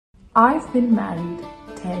I've been married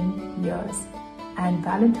 10 years and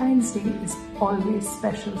Valentine's Day is always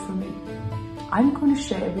special for me. I'm going to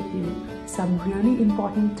share with you some really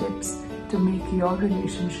important tips to make your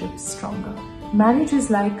relationship stronger. Marriage is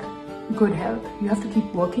like good health. You have to keep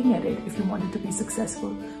working at it if you want it to be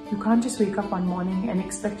successful. You can't just wake up one morning and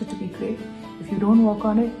expect it to be great. If you don't work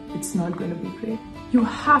on it, it's not going to be great. You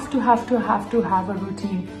have to have a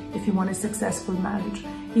routine if you want a successful marriage.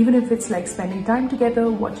 Even if it's like spending time together,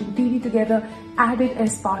 watching TV together, add it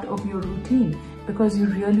as part of your routine because you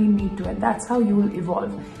really need to, and that's how you will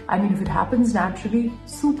evolve. I mean, if it happens naturally,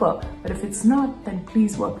 super. But if it's not, then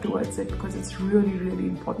please work towards it because it's really, really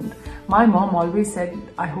important. My mom always said,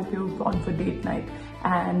 I hope you're on for date night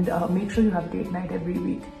and make sure you have date night every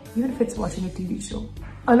week, even if it's watching a TV show.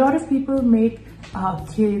 A lot of people make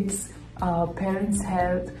kids, parents'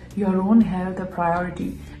 health, your own health a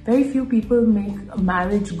priority. Very few people make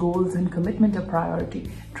marriage goals and commitment a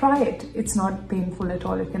priority. Try it. It's not painful at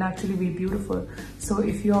all. It can actually be beautiful. So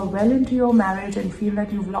if you're well into your marriage and feel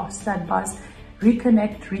that you've lost that buzz,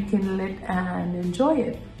 reconnect, rekindle it and enjoy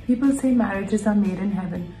it. People say marriages are made in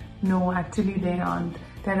heaven. No, actually they aren't.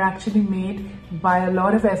 They're actually made by a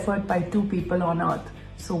lot of effort by two people on earth.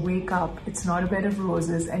 So wake up, it's not a bed of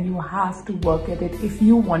roses and you have to work at it if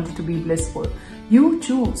you want it to be blissful. You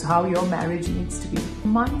choose how your marriage needs to be.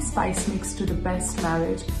 My spice mix to the best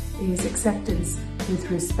marriage is acceptance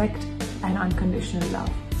with respect and unconditional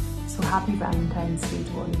love. So happy Valentine's Day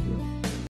to all of you.